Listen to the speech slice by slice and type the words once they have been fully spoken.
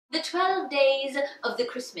The 12 days of the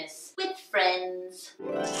Christmas with friends.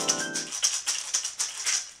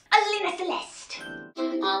 Alina Celeste.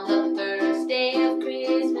 On the first day of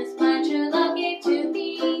Christmas, my true love gave to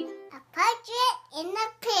me a partridge in a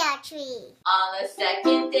pear tree. On the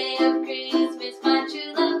second day of Christmas, my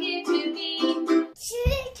true love gave to me 2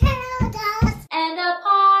 turtle doves and a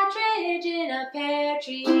partridge in a pear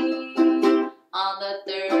tree. On the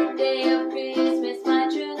third day of Christmas, my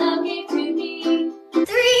true love gave to me 3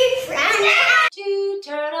 friends, 2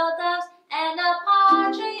 turtle doves and a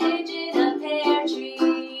partridge in a pear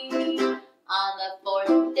tree. On the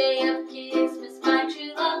fourth day of Christmas, my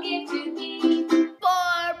true love gave to me 4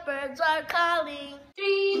 birds are calling,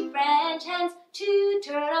 3 French hens, 2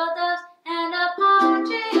 turtle doves and a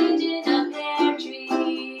partridge in a pear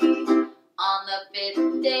tree. On the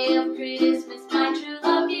fifth day of Christmas, my true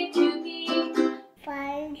love gave to me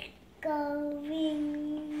 5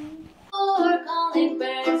 going, 4 calling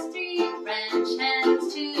birds, 3 French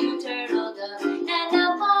hens, 2 turtle doves and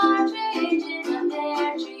a partridge in a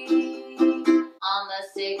pear tree. On the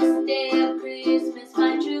sixth day of Christmas,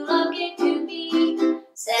 my true love gave to me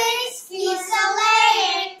 6 geese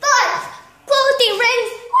a-laying, 5 floating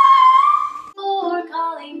rings, 4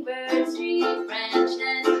 calling birds, 3 French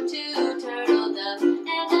hens, 2 turtle doves and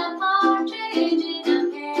a partridge in a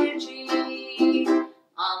pear tree.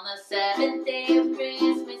 On the seventh day of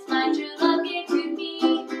Christmas, my true love gave to me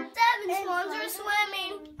 7 swans are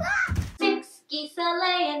swimming, 6 geese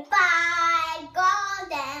a-laying, 5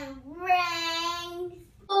 golden rings,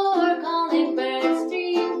 4 calling birds,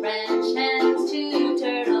 3 French hens, 2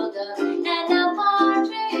 turtle doves and a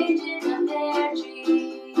partridge in a pear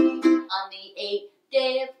tree. On the eighth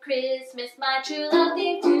day of Christmas, my true love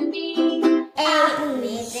gave to me 8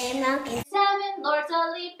 midday monkey, 7 lords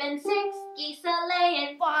a-leaping, 6 geese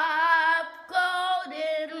a-laying, 5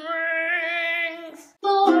 golden rings,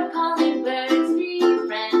 4 calling birds, 3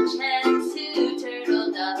 French hens, 2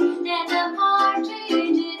 turtle doves and a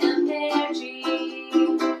partridge in a pear tree.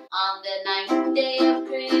 On the ninth day of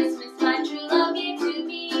Christmas, my true love gave to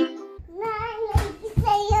me 9 ladies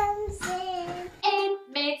dancing, 8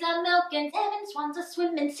 maids a milking, 7 swans a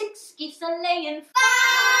swimming, 6 geese a-laying, 5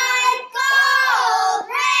 gold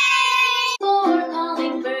rings, 4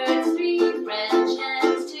 calling birds, 3 French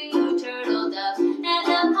hens, 2 turtle doves and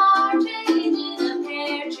a partridge in a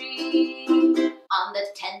pear tree. On the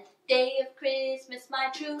 10th day of Christmas, my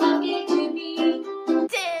true love gave to me 10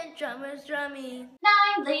 drummers drumming,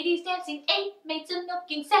 9 ladies dancing, 8 maids a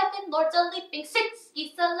milking, 7 lords a leaping, 6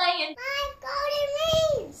 geese a laying, 5 golden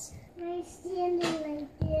rings. I standing like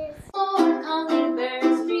this. 4 calling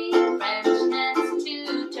birds, 3 French hens,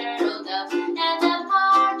 2 turtle doves and a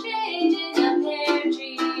partridge in a pear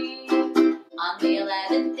tree. On the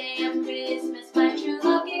 11th day of Christmas, my true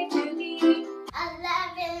love gave to me 11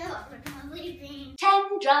 orphans leaping,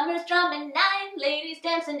 10 drummers drumming, 9 ladies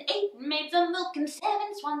dancing, 8 maids a milking,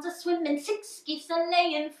 7 swans a swimming, 6 geese a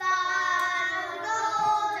laying, 5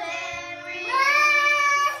 golden rings.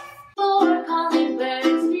 4 calling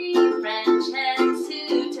birds, 3 French hens,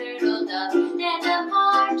 2 turtle doves and a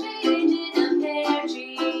partridge in a pear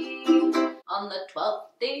tree. On the 12th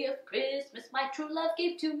day of Christmas, my true love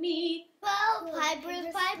gave to me 12 pipers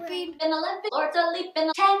piping, 11 lords a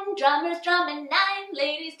leaping, 10 drummers drumming, 9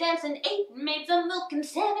 ladies dancing, 8 maids a milking,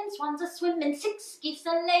 7 swans a swimming, 6 geese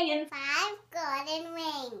a laying, 5 golden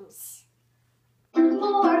rings.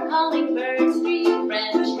 4 calling birds, 3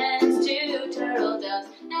 French hens, 2 turtle doves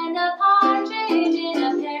and a partridge in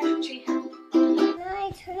a pear tree. Now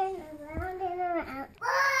I turn it around and around.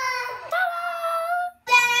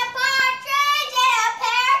 Then a partridge and a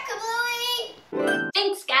pear kablooey.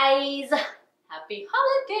 Thanks, guys! Happy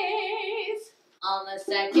holidays! On the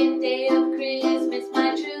second day of Christmas,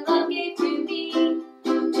 my true love gave to me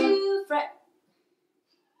 2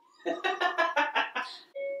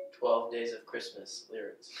 12 Days of Christmas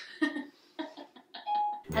lyrics.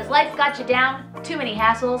 Has life got you down? Too many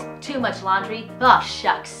hassles? Too much laundry? Aw,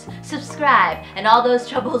 shucks. Subscribe and all those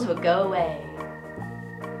troubles will go away.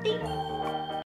 Ding.